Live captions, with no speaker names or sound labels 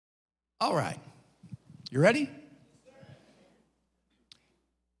All right. You ready?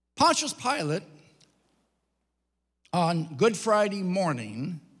 Pontius Pilate, on Good Friday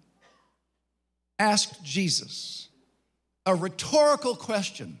morning, asked Jesus a rhetorical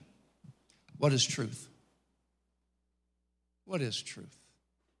question. What is truth? What is truth?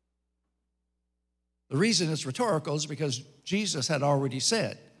 The reason it's rhetorical is because Jesus had already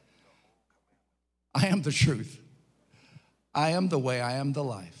said, I am the truth. I am the way, I am the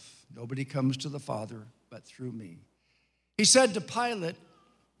life. Nobody comes to the Father but through me. He said to Pilate,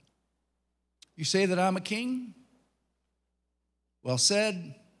 you say that I'm a king? Well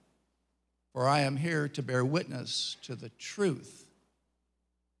said, for I am here to bear witness to the truth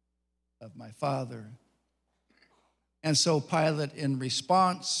of my Father. And so Pilate, in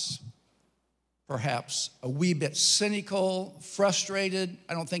response, perhaps a wee bit cynical, frustrated.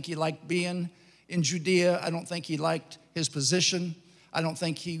 I don't think he liked being in Judea. I don't think he liked his position. I don't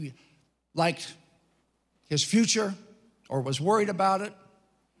think he liked his future or was worried about it,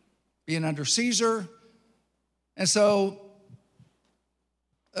 being under Caesar. And so,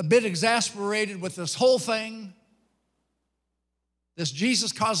 a bit exasperated with this whole thing, this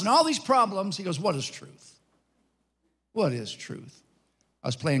Jesus causing all these problems, he goes, what is truth? What is truth? I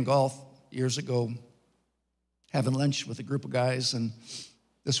was playing golf years ago, having lunch with a group of guys, and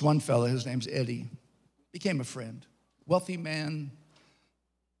this one fella, his name's Eddie, became a friend. Wealthy man,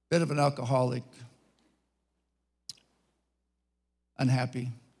 bit of an alcoholic, unhappy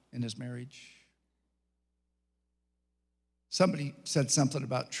in his marriage. Somebody said something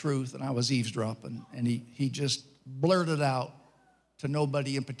about truth, and I was eavesdropping, and he just blurted out to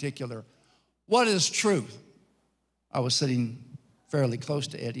nobody in particular, what is truth? I was sitting fairly close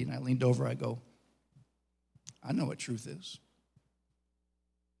to Eddie, and I leaned over, I go, I know what truth is.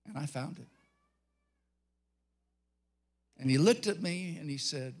 And I found it. And he looked at me and he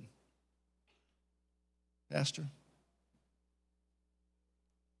said, Pastor,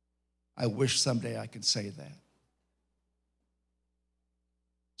 I wish someday I could say that.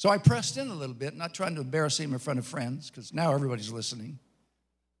 So I pressed in a little bit, not trying to embarrass him in front of friends, because now everybody's listening.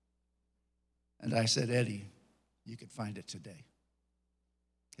 And I said, Eddie, you could find it today.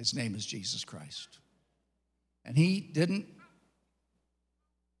 His name is Jesus Christ. And he didn't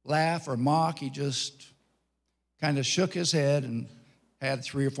laugh or mock. He just kind of shook his head and had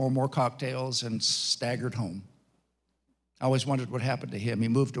 3 or 4 more cocktails and staggered home. I always wondered what happened to him. He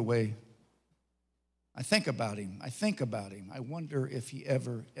moved away. I think about him. I wonder if he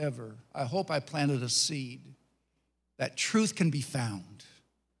ever, I hope I planted a seed that truth can be found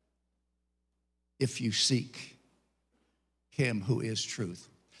if you seek him who is truth.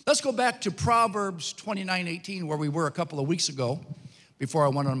 Let's go back to Proverbs 29:18, where we were a couple of weeks ago before I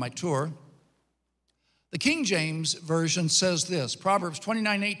went on my tour. The King James Version says this, Proverbs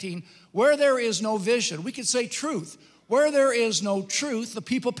 29:18, where there is no vision, we could say truth. Where there is no truth, the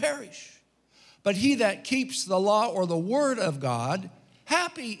people perish. But he that keeps the law or the word of God,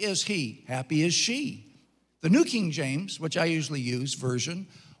 happy is he, happy is she. The New King James, which I usually use, version,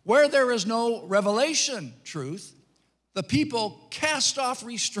 where there is no revelation, truth, the people cast off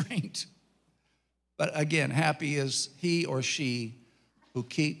restraint. But again, happy is he or she who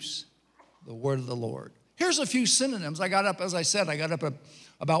keeps the word of the Lord. Here's a few synonyms. I got up, as I said,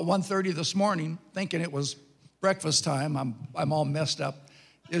 about 1:30 this morning, thinking it was breakfast time. I'm all messed up.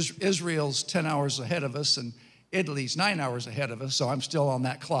 Israel's 10 hours ahead of us, and Italy's 9 hours ahead of us, so I'm still on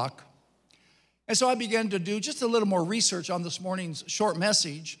that clock. And so I began to do just a little more research on this morning's short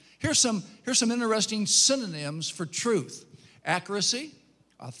message. Here's some interesting synonyms for truth. Accuracy,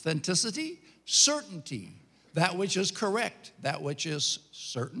 authenticity, certainty, that which is correct, that which is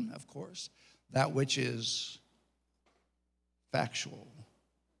certain, of course, that which is factual.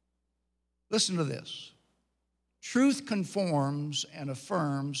 Listen to this. Truth conforms and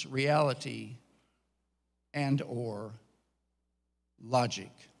affirms reality and or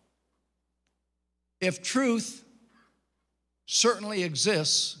logic. If truth certainly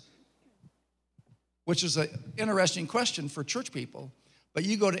exists, which is an interesting question for church people, but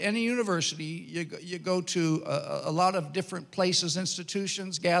you go to any university, you go to a lot of different places,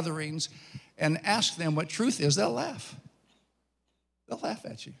 institutions, gatherings, and ask them what truth is, they'll laugh. They'll laugh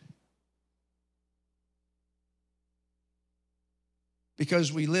at you.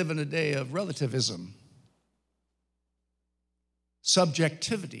 Because we live in a day of relativism,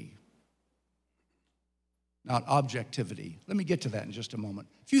 subjectivity, not objectivity. Let me get to that in just a moment.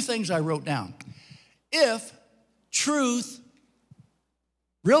 A few things I wrote down. If truth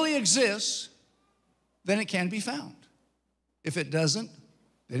really exists, then it can be found. If it doesn't,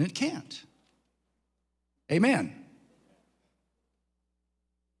 then it can't. Amen.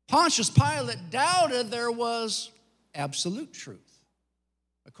 Pontius Pilate doubted there was absolute truth.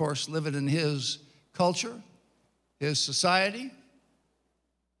 Of course, living in his culture, his society,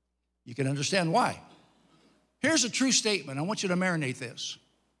 you can understand why. Here's a true statement. I want you to marinate this.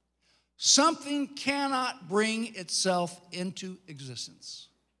 Something cannot bring itself into existence.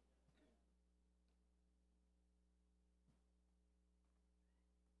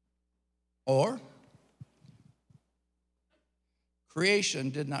 Or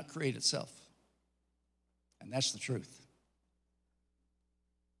creation did not create itself. And that's the truth.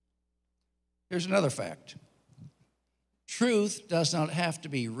 Here's another fact. Truth does not have to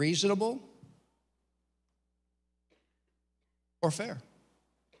be reasonable or fair.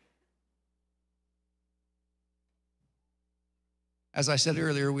 As I said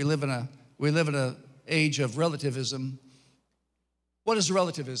earlier, we live in an age of relativism. What is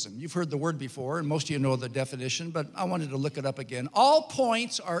relativism? You've heard the word before, and most of you know the definition, but I wanted to look it up again. All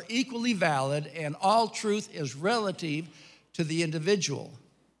points are equally valid, and all truth is relative to the individual.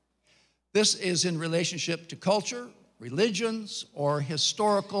 This is in relationship to culture, religions, or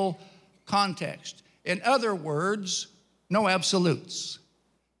historical context. In other words, no absolutes.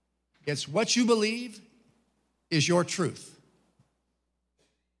 It's what you believe is your truth.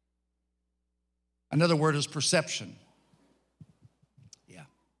 Another word is perception. Yeah.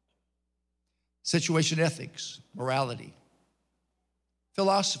 Situation ethics, morality,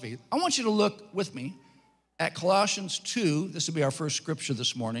 philosophy. I want you to look with me at Colossians 2. This will be our first scripture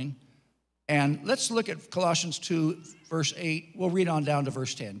this morning. And let's look at Colossians 2, verse 8. We'll read on down to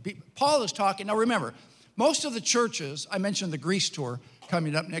verse 10. Paul is talking. Now remember, most of the churches, I mentioned the Greece tour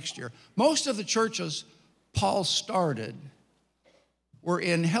coming up next year. Most of the churches Paul started were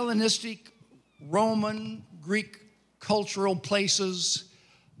in Hellenistic, Roman, Greek cultural places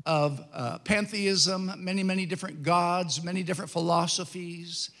of pantheism, many different gods, many different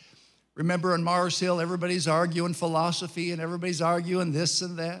philosophies. Remember on Mars Hill, everybody's arguing philosophy and everybody's arguing this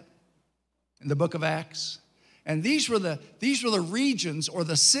and that in the book of Acts. And these were the regions or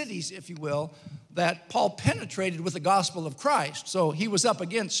the cities, if you will, that Paul penetrated with the gospel of Christ. So he was up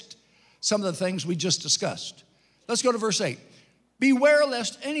against some of the things we just discussed. Let's go to verse 8. Beware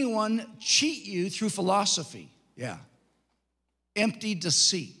lest anyone cheat you through philosophy. Yeah. Empty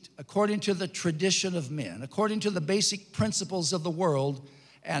deceit, according to the tradition of men, according to the basic principles of the world,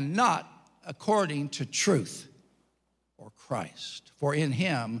 and not according to truth or Christ. For in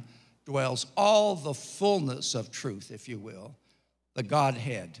him dwells all the fullness of truth, if you will, the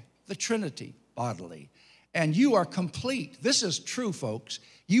Godhead, the Trinity bodily. And you are complete. This is true, folks.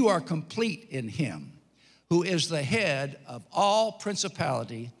 You are complete in him, who is the head of all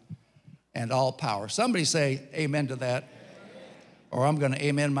principality and all power. Somebody say amen to that, or I'm going to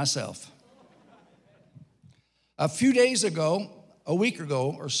amen myself. A few days ago, a week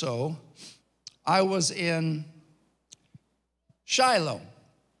ago or so, I was in Shiloh.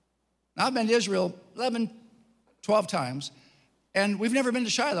 Now, I've been to Israel 11, 12 times, and we've never been to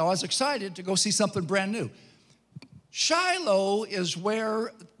Shiloh. I was excited to go see something brand new. Shiloh is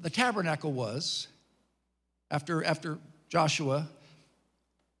where the tabernacle was. After Joshua.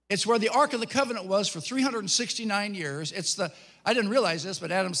 It's where the Ark of the Covenant was for 369 years. I didn't realize this, but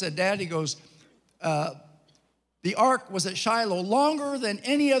Adam said, Dad, he goes, the Ark was at Shiloh longer than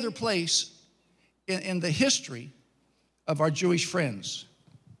any other place in the history of our Jewish friends.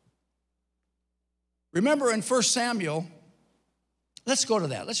 Remember in 1 Samuel, let's go to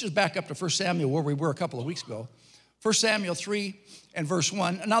that. Let's just back up to 1 Samuel where we were a couple of weeks ago. 1 Samuel 3 and verse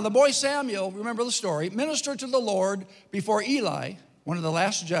 1. Now the boy Samuel, remember the story, ministered to the Lord before Eli, one of the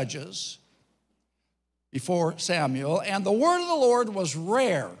last judges, before Samuel. And the word of the Lord was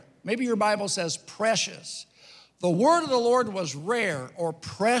rare. Maybe your Bible says precious. The word of the Lord was rare or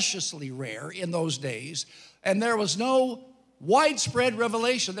preciously rare in those days. And there was no widespread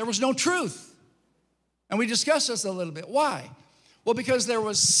revelation. There was no truth. And we discussed this a little bit. Why? Well, because there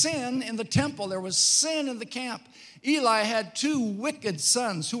was sin in the temple. There was sin in the camp. Eli had two wicked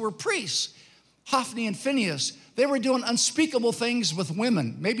sons who were priests, Hophni and Phinehas. They were doing unspeakable things with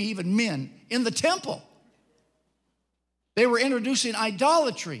women, maybe even men, in the temple. They were introducing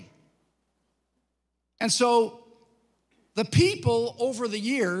idolatry. And so the people over the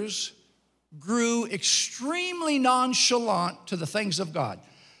years grew extremely nonchalant to the things of God.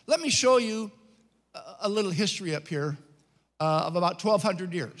 Let me show you a little history up here of about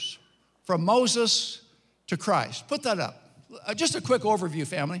 1,200 years, from Moses to Christ. Put that up. Just a quick overview,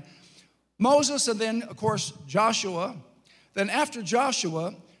 family. Moses and then, of course, Joshua. Then after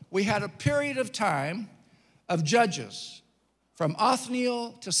Joshua, we had a period of time of judges, from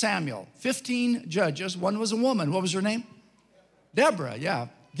Othniel to Samuel. 15 judges. One was a woman. What was her name? Deborah, yeah.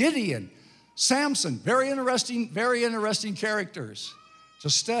 Gideon, Samson, very interesting characters to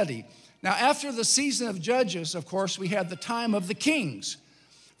study. Now, after the season of Judges, of course, we had the time of the kings,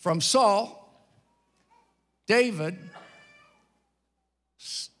 from Saul, David,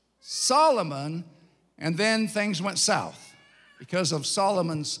 Solomon, and then things went south. Because of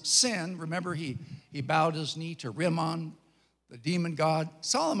Solomon's sin, remember he bowed his knee to Rimmon, the demon god.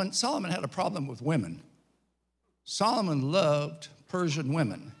 Solomon had a problem with women. Solomon loved Persian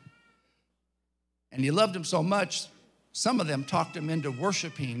women. And he loved them so much, some of them talked him into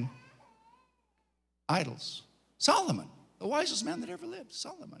worshiping idols. Solomon, the wisest man that ever lived,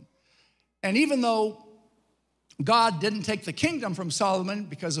 Solomon. And even though God didn't take the kingdom from Solomon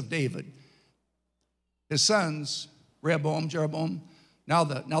because of David, his sons, Rehoboam, Jeroboam, now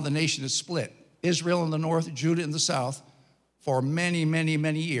the nation is split. Israel in the north, Judah in the south, for many, many,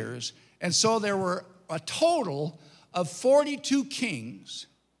 many years. And so there were a total of 42 kings,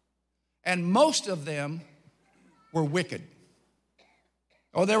 and most of them were wicked.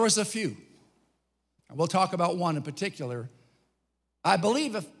 Oh, there was a few. And we'll talk about one in particular. I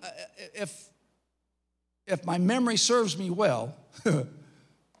believe if my memory serves me well,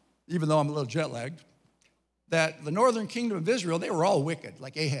 even though I'm a little jet-lagged, that the northern kingdom of Israel, they were all wicked,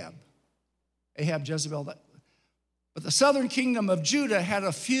 like Ahab, Jezebel. But the southern kingdom of Judah had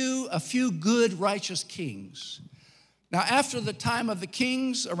a few good, righteous kings. Now, after the time of the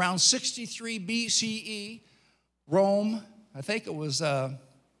kings, around 63 BCE, Rome, I think it was I'll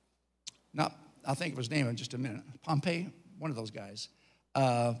think of his name in just a minute. Pompey, one of those guys,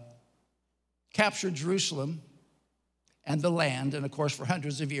 captured Jerusalem and the land. And of course, for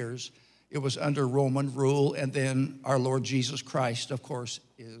hundreds of years, it was under Roman rule. And then our Lord Jesus Christ, of course,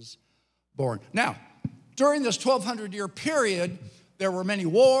 is born. Now, during this 1,200-year period, there were many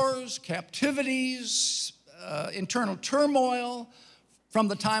wars, captivities, internal turmoil from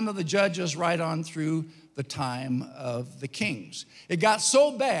the time of the judges right on through the time of the kings. It got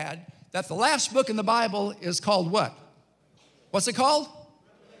so bad that the last book in the Bible is called what? What's it called?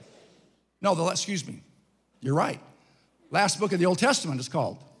 No, excuse me. You're right. Last book of the Old Testament is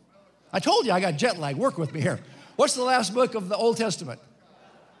called. I told you I got jet lag. Work with me here. What's the last book of the Old Testament?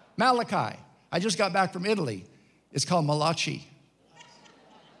 Malachi. I just got back from Italy. It's called Malachi.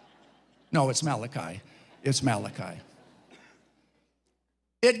 No, it's Malachi. It's Malachi.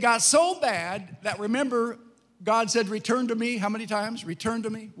 It got so bad that, remember, God said, return to me. How many times? Return to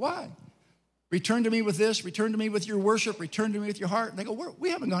me. Why? Return to me with this. Return to me with your worship. Return to me with your heart. And they go, we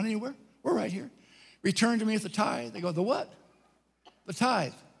haven't gone anywhere. We're right here. Return to me with the tithe. They go, the what? The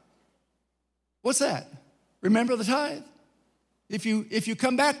tithe. What's that? Remember the tithe? If you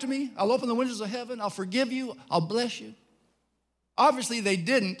come back to me, I'll open the windows of heaven. I'll forgive you. I'll bless you. Obviously, they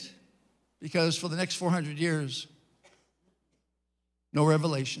didn't, because for the next 400 years, no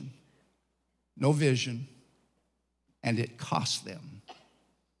revelation, no vision, and it cost them.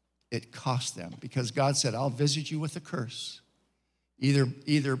 It cost them, because God said, I'll visit you with a curse.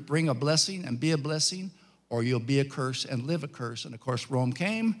 Either bring a blessing and be a blessing, or you'll be a curse and live a curse. And of course, Rome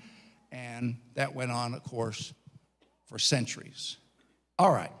came, and that went on, of course, for centuries.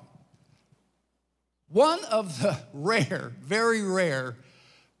 All right. One of the rare, very rare,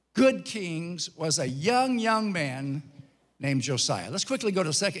 good kings was a young man named Josiah. Let's quickly go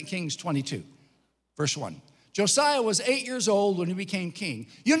to 2 Kings 22, verse 1. Josiah was 8 years old when he became king.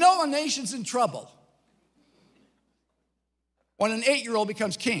 You know a nation's in trouble when an 8-year-old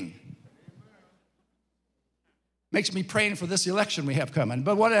becomes king. Makes me praying for this election we have coming,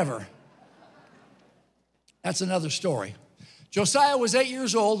 but whatever. That's another story. Josiah was 8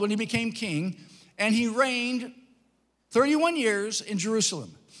 years old when he became king, and he reigned 31 years in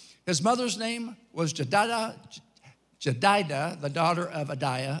Jerusalem. His mother's name was Jedidah, the daughter of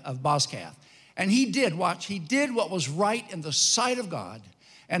Adiah of Bozkath. And he did what was right in the sight of God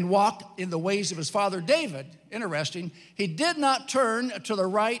and walked in the ways of his father David. Interesting. He did not turn to the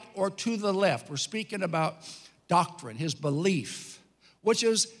right or to the left. We're speaking about doctrine, his belief, which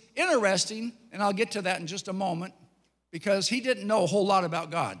is interesting, and I'll get to that in just a moment, because he didn't know a whole lot about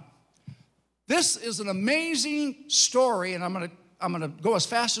God. This is an amazing story, and I'm going to go as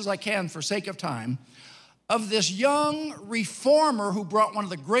fast as I can for sake of time, of this young reformer who brought one of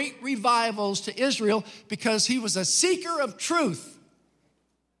the great revivals to Israel because he was a seeker of truth.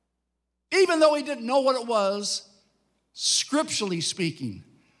 Even though he didn't know what it was, scripturally speaking.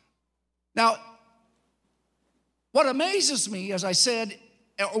 Now, what amazes me, as I said,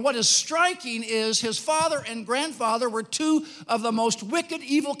 or what is striking, is his father and grandfather were two of the most wicked,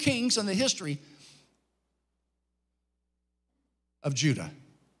 evil kings in the history of Judah.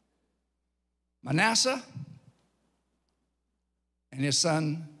 Manasseh and his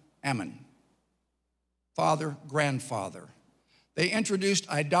son Ammon, father, grandfather. They introduced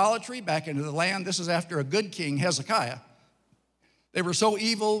idolatry back into the land. This is after a good king, Hezekiah. They were so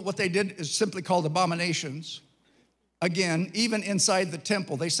evil, what they did is simply called abominations. Again, even inside the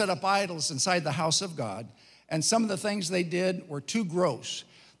temple, they set up idols inside the house of God. And some of the things they did were too gross.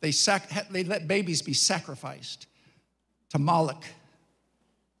 They let babies be sacrificed to Moloch.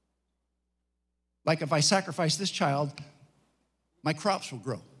 Like if I sacrifice this child, my crops will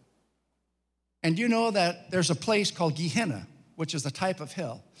grow. And you know that there's a place called Gehenna, which is a type of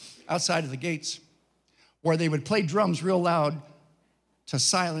hell outside of the gates, where they would play drums real loud to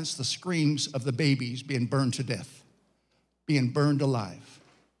silence the screams of the babies being burned to death, being burned alive.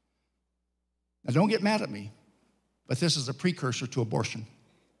 Now, don't get mad at me, but this is a precursor to abortion.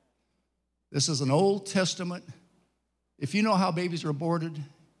 This is an Old Testament. If you know how babies are aborted,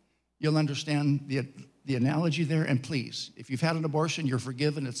 you'll understand the analogy there. And please, if you've had an abortion, you're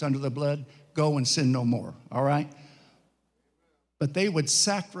forgiven, it's under the blood, go and sin no more, all right? But they would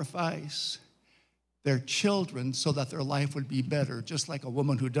sacrifice their children so that their life would be better, just like a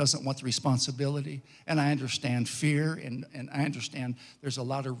woman who doesn't want the responsibility. And I understand fear, and I understand there's a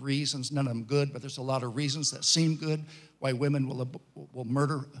lot of reasons, none of them good, but there's a lot of reasons that seem good why women will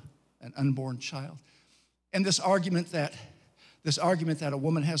murder an unborn child. And this argument that a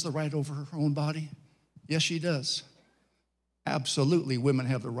woman has the right over her own body, yes, she does. Absolutely, women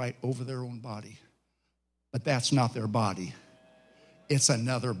have the right over their own body. But that's not their body. It's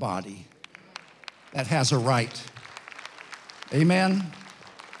another body that has a right. Amen?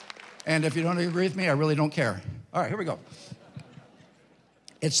 And if you don't agree with me, I really don't care. All right, here we go.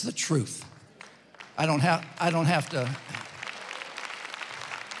 It's the truth. I don't have to.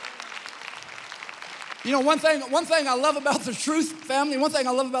 You know, one thing I love about the truth, family, one thing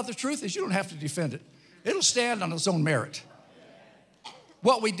I love about the truth is you don't have to defend it. It'll stand on its own merit.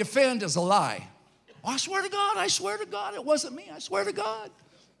 What we defend is a lie. Oh, I swear to God, it wasn't me, I swear to God.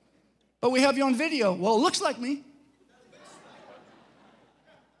 But we have you on video. Well, it looks like me.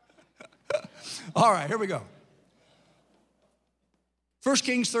 All right, here we go. 1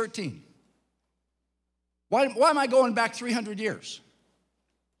 Kings 13. Why am I going back 300 years?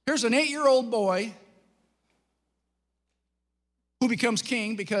 Here's an 8-year-old boy who becomes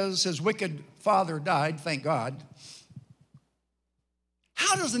king because his wicked father died, thank God.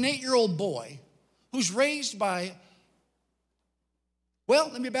 How does an 8-year-old boy who's raised by,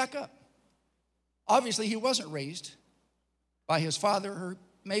 well, let me back up. Obviously, he wasn't raised by his father, or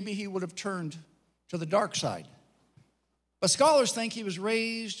maybe he would have turned to the dark side. But scholars think he was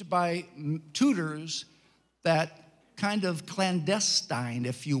raised by tutors that kind of clandestine,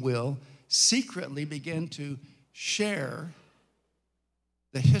 if you will, secretly began to share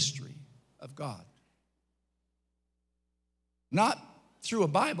the history of God. Not through a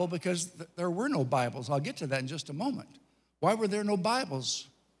Bible, because there were no Bibles. I'll get to that in just a moment. Why were there no Bibles?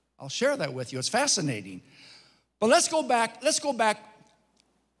 I'll share that with you. It's fascinating. But let's go back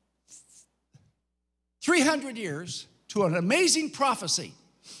 300 years to an amazing prophecy.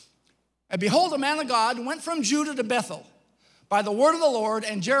 And behold, a man of God went from Judah to Bethel by the word of the Lord,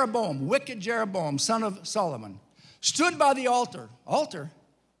 and Jeroboam, wicked Jeroboam, son of Solomon, stood by the altar. Altar?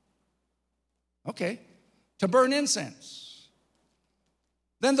 Okay. To burn incense.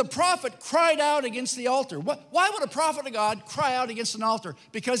 Then the prophet cried out against the altar. Why would a prophet of God cry out against an altar?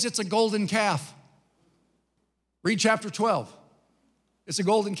 Because it's a golden calf. Read chapter 12. It's a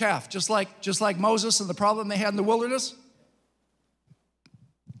golden calf, just like Moses and the problem they had in the wilderness.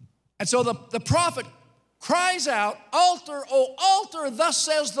 And so the prophet cries out, "Altar, O altar, thus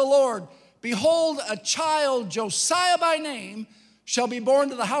says the Lord, behold, a child, Josiah by name, shall be born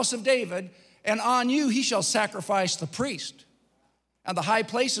to the house of David, and on you he shall sacrifice the priest, and the high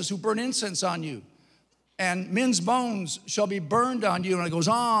places who burn incense on you. And men's bones shall be burned on you." And it goes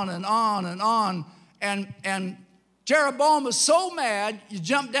on and on and on. And Jeroboam is so mad, you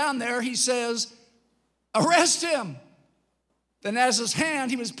jump down there, he says, "Arrest him." Then as his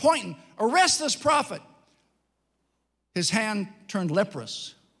hand, he was pointing, "Arrest this prophet." His hand turned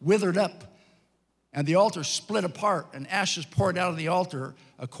leprous, withered up, and the altar split apart, and ashes poured out of the altar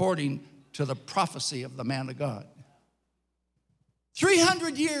according to the prophecy of the man of God.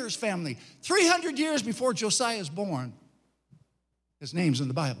 300 years, family. 300 years before Josiah is born. His name's in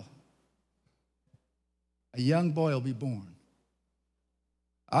the Bible. A young boy will be born.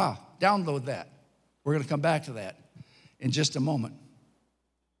 Download that. We're going to come back to that in just a moment.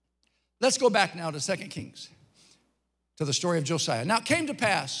 Let's go back now to 2 Kings, to the story of Josiah. Now it came to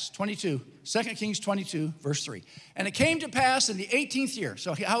pass, 2 Kings 22, verse 3. And it came to pass in the 18th year.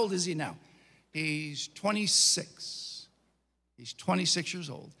 So how old is he now? He's 26. He's 26 years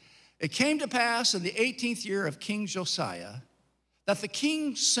old. It came to pass in the 18th year of King Josiah that the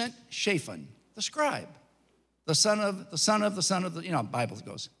king sent Shaphan, the scribe, the son of the, you know, Bible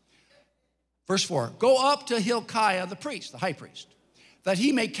goes. Verse 4, go up to Hilkiah the priest, the high priest, that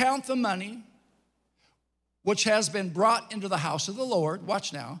he may count the money which has been brought into the house of the Lord,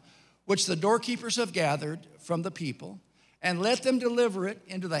 watch now, which the doorkeepers have gathered from the people, and let them deliver it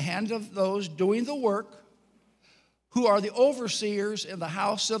into the hand of those doing the work, who are the overseers in the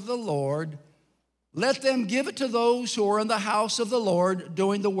house of the Lord. Let them give it to those who are in the house of the Lord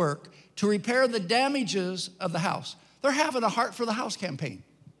doing the work to repair the damages of the house. They're having a Heart for the House campaign,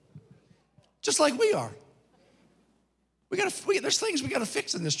 just like we are. There's things we got to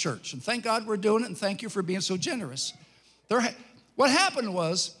fix in this church, and thank God we're doing it, and thank you for being so generous. What happened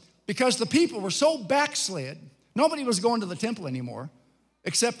was, because the people were so backslid, nobody was going to the temple anymore,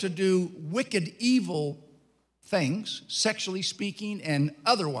 except to do wicked, evil things, sexually speaking and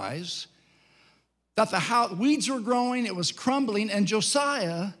otherwise, that the house, weeds were growing, it was crumbling, and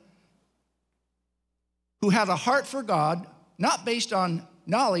Josiah, who had a heart for God, not based on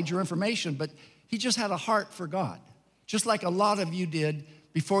knowledge or information, but he just had a heart for God. Just like a lot of you did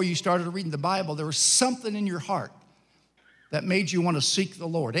before you started reading the Bible, there was something in your heart that made you want to seek the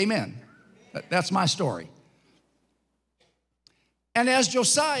Lord. Amen. That's my story. And as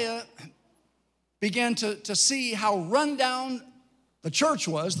Josiah began to see how run down the church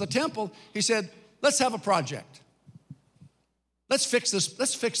was, the temple, he said, let's have a project. Let's fix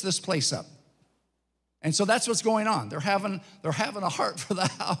this place up. And so that's what's going on. They're having a heart for the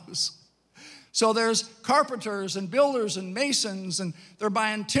house. So there's carpenters and builders and masons, and they're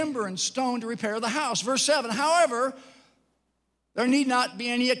buying timber and stone to repair the house. Verse 7, however, there need not be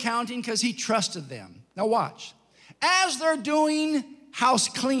any accounting because he trusted them. Now watch. As they're doing house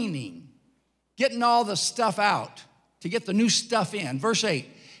cleaning, getting all the stuff out to get the new stuff in. Verse 8,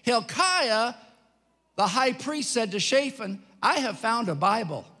 Hilkiah, the high priest, said to Shaphan, I have found a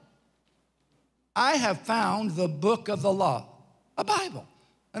Bible. I have found the book of the law, a Bible.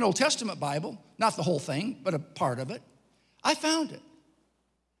 An Old Testament Bible, not the whole thing, but a part of it. I found it.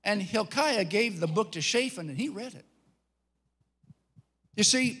 And Hilkiah gave the book to Shaphan, and he read it. You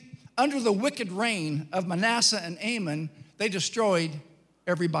see, under the wicked reign of Manasseh and Amon, they destroyed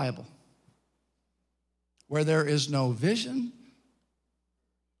every Bible. Where there is no vision,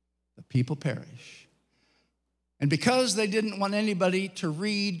 the people perish. And because they didn't want anybody to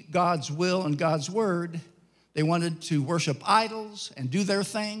read God's will and God's word, they wanted to worship idols and do their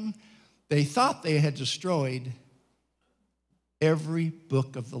thing. They thought they had destroyed every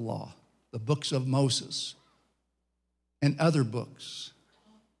book of the law, the books of Moses and other books.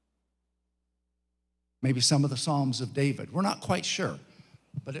 Maybe some of the Psalms of David. We're not quite sure,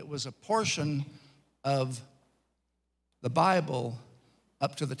 but it was a portion of the Bible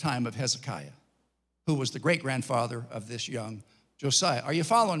up to the time of Hezekiah, who was the great-grandfather of this young Josiah. Are you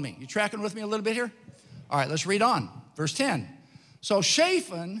following me? You tracking with me a little bit here? All right, let's read on. Verse 10. So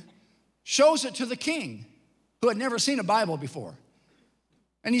Shaphan shows it to the king, who had never seen a Bible before.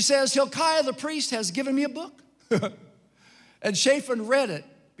 And he says, Hilkiah the priest has given me a book. And Shaphan read it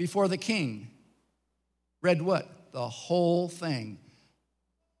before the king. Read what? The whole thing.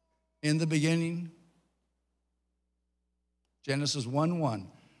 In the beginning, Genesis 1:1.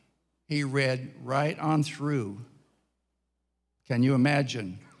 He read right on through. Can you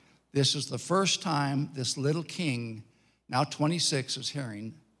imagine? This is the first time this little king, now 26, is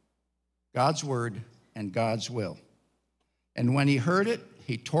hearing God's word and God's will. And when he heard it,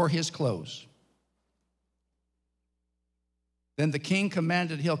 he tore his clothes. Then the king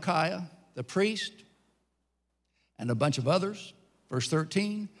commanded Hilkiah, the priest, and a bunch of others, verse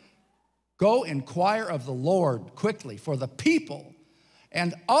 13, go inquire of the Lord quickly for the people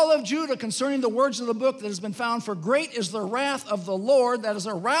and all of Judah concerning the words of the book that has been found, for great is the wrath of the Lord that is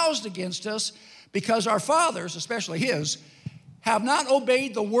aroused against us, because our fathers, especially his, have not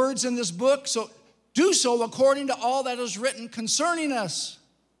obeyed the words in this book, so do so according to all that is written concerning us.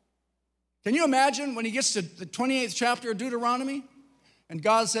 Can you imagine when he gets to the 28th chapter of Deuteronomy, and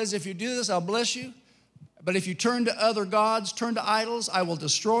God says, if you do this, I'll bless you, but if you turn to other gods, turn to idols, I will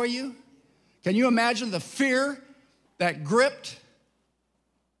destroy you? Can you imagine the fear that gripped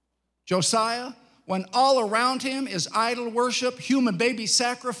Josiah when all around him is idol worship, human baby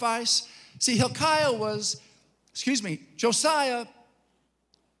sacrifice? See, Josiah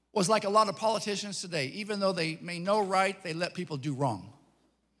was like a lot of politicians today. Even though they may know right, they let people do wrong.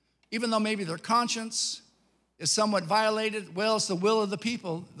 Even though maybe their conscience is somewhat violated, well, it's the will of the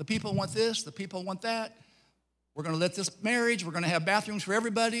people. The people want this, the people want that. We're going to let this marriage, we're going to have bathrooms for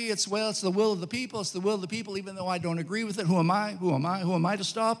everybody. It's the will of the people. It's the will of the people, even though I don't agree with it. Who am I? Who am I? Who am I to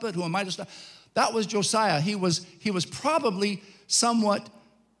stop it? Who am I to stop? That was Josiah. He was probably somewhat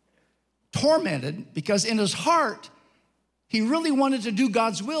tormented because in his heart, he really wanted to do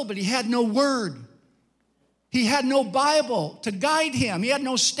God's will, but he had no word. He had no Bible to guide him. He had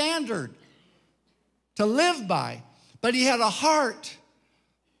no standard to live by, but he had a heart.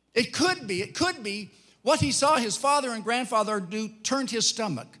 It could be what he saw his father and grandfather do turned his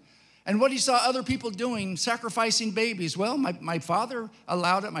stomach. And what he saw other people doing, sacrificing babies. Well, my father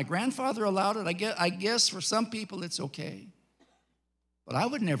allowed it. My grandfather allowed it. I guess for some people it's okay. But I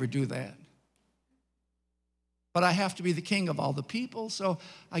would never do that. But I have to be the king of all the people, so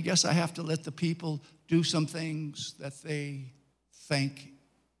I guess I have to let the people do some things that they think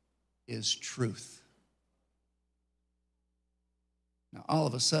is truth. Now, all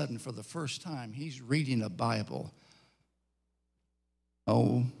of a sudden, for the first time, he's reading a Bible.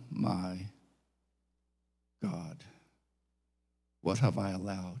 Oh, my God, what have I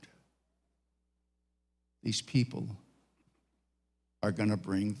allowed? These people are going to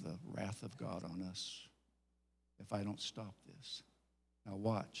bring the wrath of God on us if I don't stop this. Now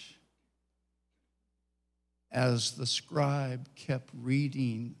watch. As the scribe kept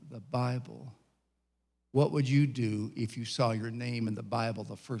reading the Bible, what would you do if you saw your name in the Bible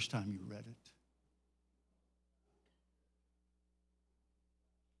the first time you read it?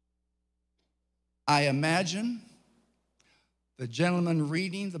 I imagine the gentleman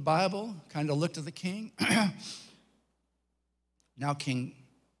reading the Bible kind of looked at the king. Now, King,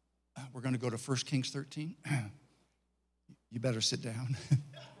 we're going to go to 1 Kings 13. You better sit down.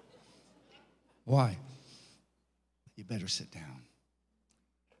 Why? You better sit down.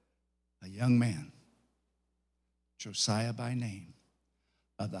 A young man, Josiah by name,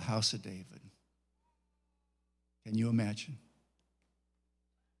 of the house of David. Can you imagine?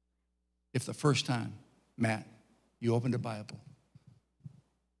 If the first time, Matt, you opened a Bible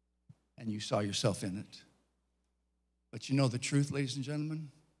and you saw yourself in it. But you know the truth, ladies and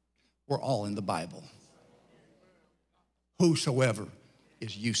gentlemen? We're all in the Bible. Whosoever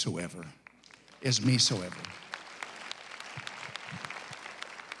is yousoever, is mesoever.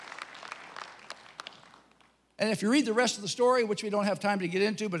 And if you read the rest of the story, which we don't have time to get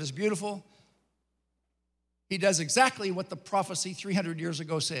into, but it's beautiful, he does exactly what the prophecy 300 years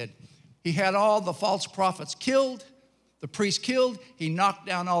ago said. He had all the false prophets killed, the priests killed, he knocked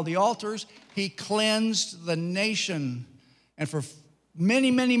down all the altars, he cleansed the nation. And for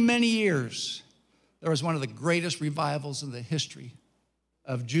many, many, many years, there was one of the greatest revivals in the history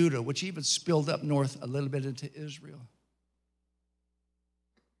of Judah, which even spilled up north a little bit into Israel.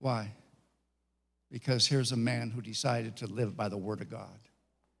 Why? Because here's a man who decided to live by the word of God.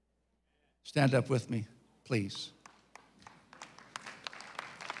 Stand up with me, please.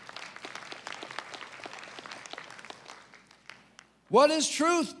 What is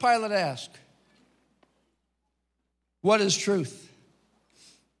truth? Pilate asked. What is truth?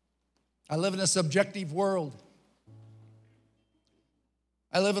 I live in a subjective world.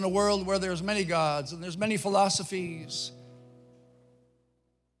 I live in a world where there's many gods and there's many philosophies.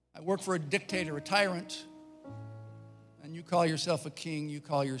 I work for a dictator, a tyrant, and you call yourself a king, you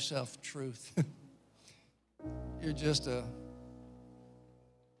call yourself truth. You're just I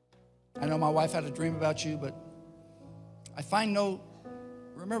know my wife had a dream about you, but I find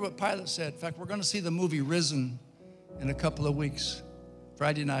remember what Pilate said. In fact, we're going to see the movie Risen in a couple of weeks,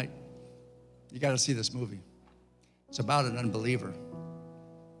 Friday night. You got to see this movie. It's about an unbeliever.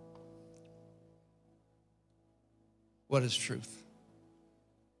 What is truth?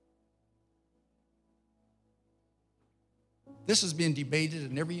 This is being debated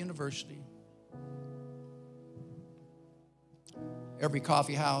in every university, every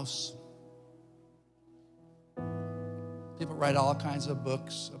coffee house. People write all kinds of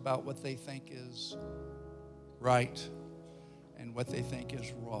books about what they think is right and what they think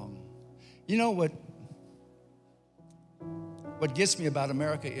is wrong. You know what gets me about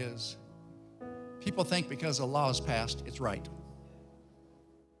America is people think because a law is passed, it's right.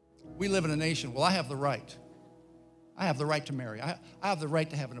 We live in a nation, well, I have the right. I have the right to marry. I have the right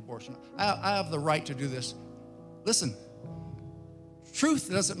to have an abortion. I have the right to do this. Listen,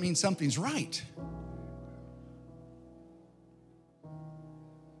 truth doesn't mean something's right.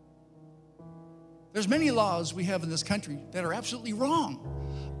 There's many laws we have in this country that are absolutely wrong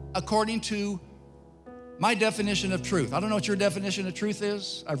according to my definition of truth. I don't know what your definition of truth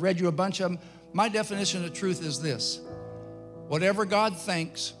is. I've read you a bunch of them. My definition of truth is this. Whatever God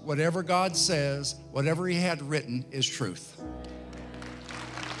thinks, whatever God says, whatever he had written is truth.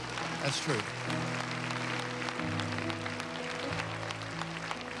 That's truth.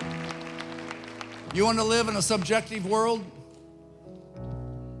 You want to live in a subjective world?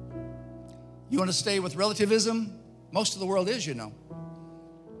 You want to stay with relativism? Most of the world is, you know.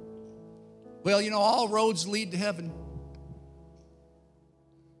 Well, you know, all roads lead to heaven.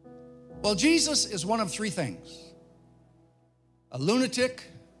 Well, Jesus is one of three things: a lunatic,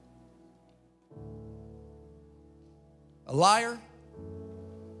 a liar,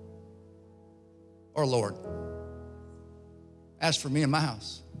 or Lord. As for me and my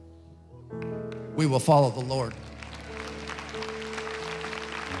house, we will follow the Lord.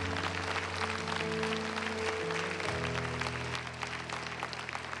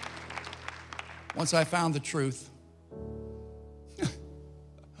 Once I found the truth,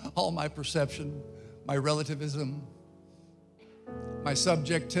 all my perception, my relativism, my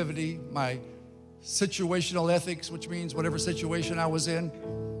subjectivity, my situational ethics, which means whatever situation I was in,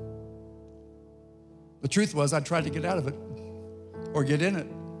 the truth was I tried to get out of it or get in it.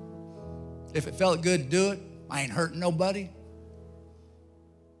 If it felt good, do it. I ain't hurting nobody.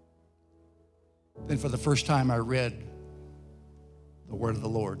 Then for the first time, I read the word of the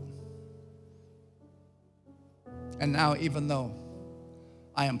Lord. And now, even though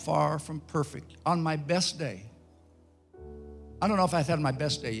I am far from perfect, on my best day, I don't know if I've had my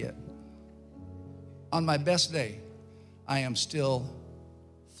best day yet. On my best day, I am still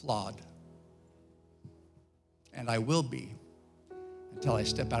flawed. And I will be until I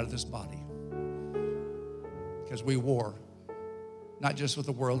step out of this body. Because we war, not just with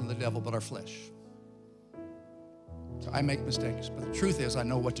the world and the devil, but our flesh. So I make mistakes, but the truth is I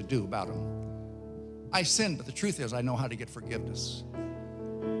know what to do about them. I sin, but the truth is I know how to get forgiveness.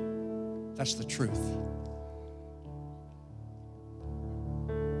 That's the truth.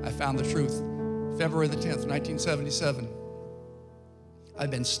 I found the truth February the 10th, 1977. I've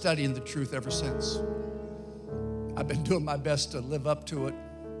been studying the truth ever since. I've been doing my best to live up to it.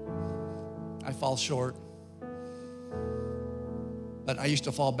 I fall short. But I used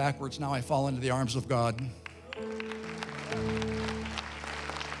to fall backwards. Now I fall into the arms of God.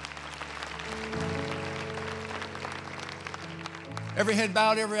 Every head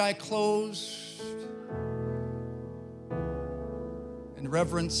bowed, every eye closed. In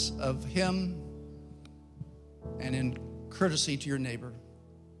reverence of Him and in courtesy to your neighbor.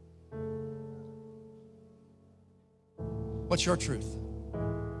 What's your truth?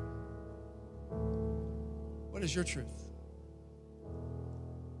 What is your truth?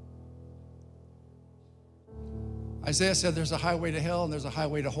 Isaiah said there's a highway to hell and there's a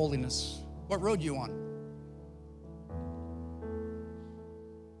highway to holiness. What road are you on?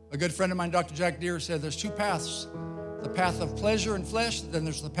 A good friend of mine, Dr. Jack Deere, said there's two paths. The path of pleasure and flesh, then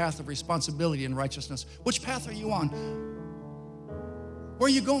there's the path of responsibility and righteousness. Which path are you on? Where are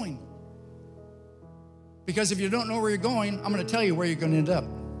you going? Because if you don't know where you're going, I'm going to tell you where you're going to end up.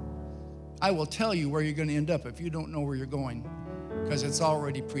 I will tell you where you're going to end up if you don't know where you're going, because it's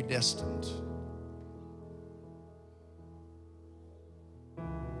already predestined.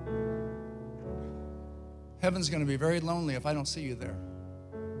 Heaven's going to be very lonely if I don't see you there.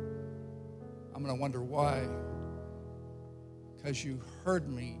 I'm going to wonder why. Because you heard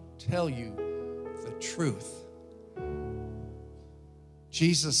me tell you the truth.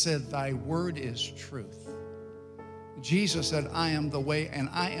 Jesus said, thy word is truth. Jesus said, I am the way and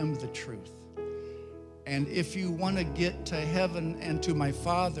I am the truth. And if you want to get to heaven and to my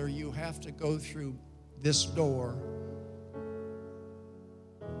Father, you have to go through this door.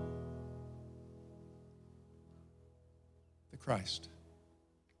 The Christ.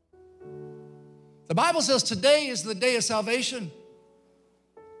 The Bible says today is the day of salvation.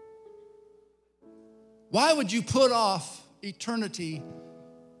 Why would you put off eternity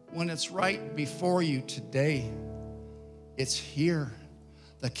when it's right before you today? It's here.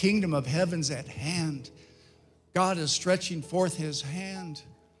 The kingdom of heaven's at hand. God is stretching forth his hand.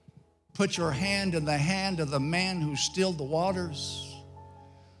 Put your hand in the hand of the man who stilled the waters.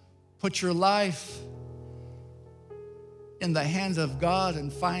 Put your life in the hands of God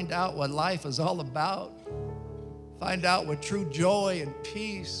and find out what life is all about. Find out what true joy and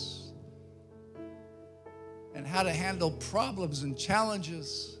peace and how to handle problems and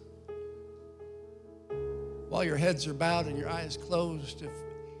challenges while your heads are bowed and your eyes closed.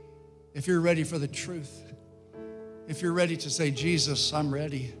 If you're ready for the truth, if you're ready to say, Jesus, I'm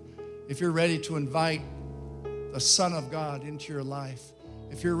ready. If you're ready to invite the Son of God into your life,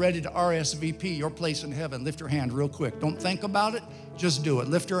 if you're ready to RSVP your place in heaven, lift your hand real quick. Don't think about it, just do it.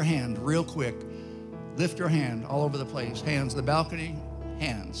 Lift your hand real quick. Lift your hand all over the place. Hands, the balcony,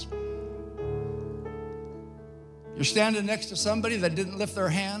 hands. You're standing next to somebody that didn't lift their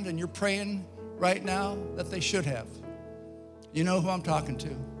hand and you're praying right now that they should have. You know who I'm talking to.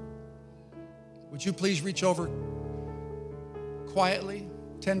 would you please reach over quietly,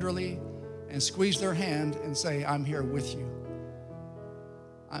 tenderly, and squeeze their hand and say, I'm here with you.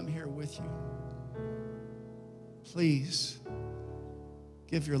 I'm here with you. Please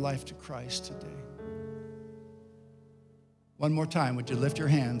give your life to Christ today. One more time, would you lift your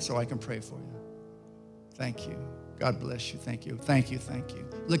hand so I can pray for you? Thank you. God bless you. Thank you. Thank you. Thank you.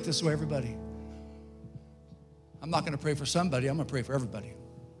 Look this way, everybody. I'm not going to pray for somebody. I'm going to pray for everybody.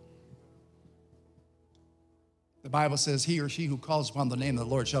 The Bible says, he or she who calls upon the name of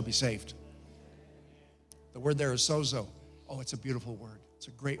the Lord shall be saved. The word there is sozo. Oh, it's a beautiful word. It's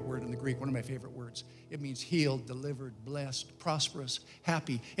a great word in the Greek, one of my favorite words. It means healed, delivered, blessed, prosperous,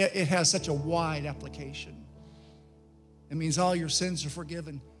 happy. It has such a wide application. It means all your sins are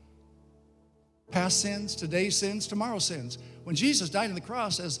forgiven. Past sins, today's sins, tomorrow's sins. When Jesus died on the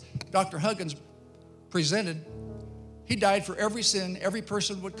cross, as Dr. Huggins presented, he died for every sin every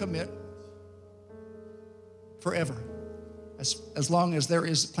person would commit forever. As long as there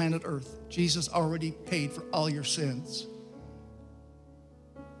is planet Earth, Jesus already paid for all your sins.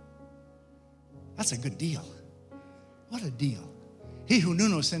 That's a good deal. What a deal. He who knew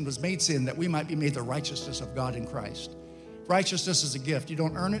no sin was made sin that we might be made the righteousness of God in Christ. Righteousness is a gift. You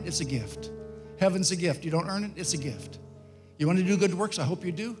don't earn it, it's a gift. Heaven's a gift. You don't earn it, it's a gift. You want to do good works? I hope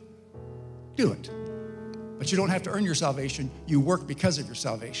you do. Do it. But you don't have to earn your salvation. You work because of your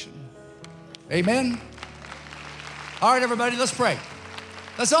salvation. Amen? All right, everybody, let's pray.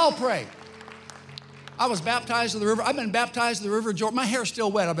 Let's all pray. I was baptized in the river. I've been baptized in the River Jordan. My hair's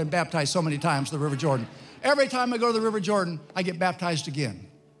still wet. I've been baptized so many times in the River Jordan. Every time I go to the River Jordan, I get baptized again.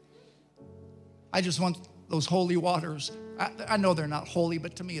 I just want those holy waters. I know they're not holy,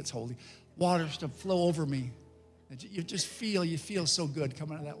 but to me it's holy. Waters to flow over me. And you feel so good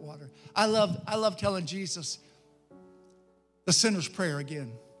coming out of that water. I love telling Jesus the sinner's prayer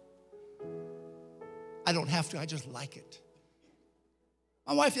again. I don't have to, I just like it.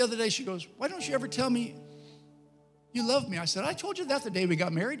 My wife the other day, she goes, why don't you ever tell me you love me? I said, I told you that the day we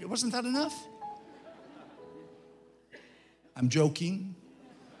got married. Wasn't that enough? I'm joking.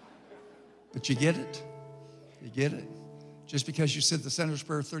 But you get it? You get it? Just because you said the sinner's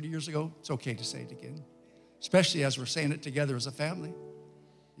prayer 30 years ago, it's okay to say it again. Especially as we're saying it together as a family.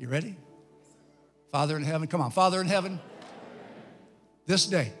 You ready? Father in heaven, come on. Father in heaven, this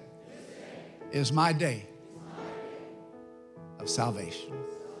day is my day of salvation.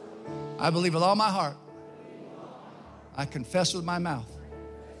 I believe with all my heart. I confess with my mouth.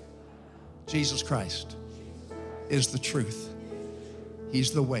 Jesus Christ is the truth.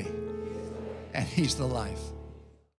 He's the way. And He's the life.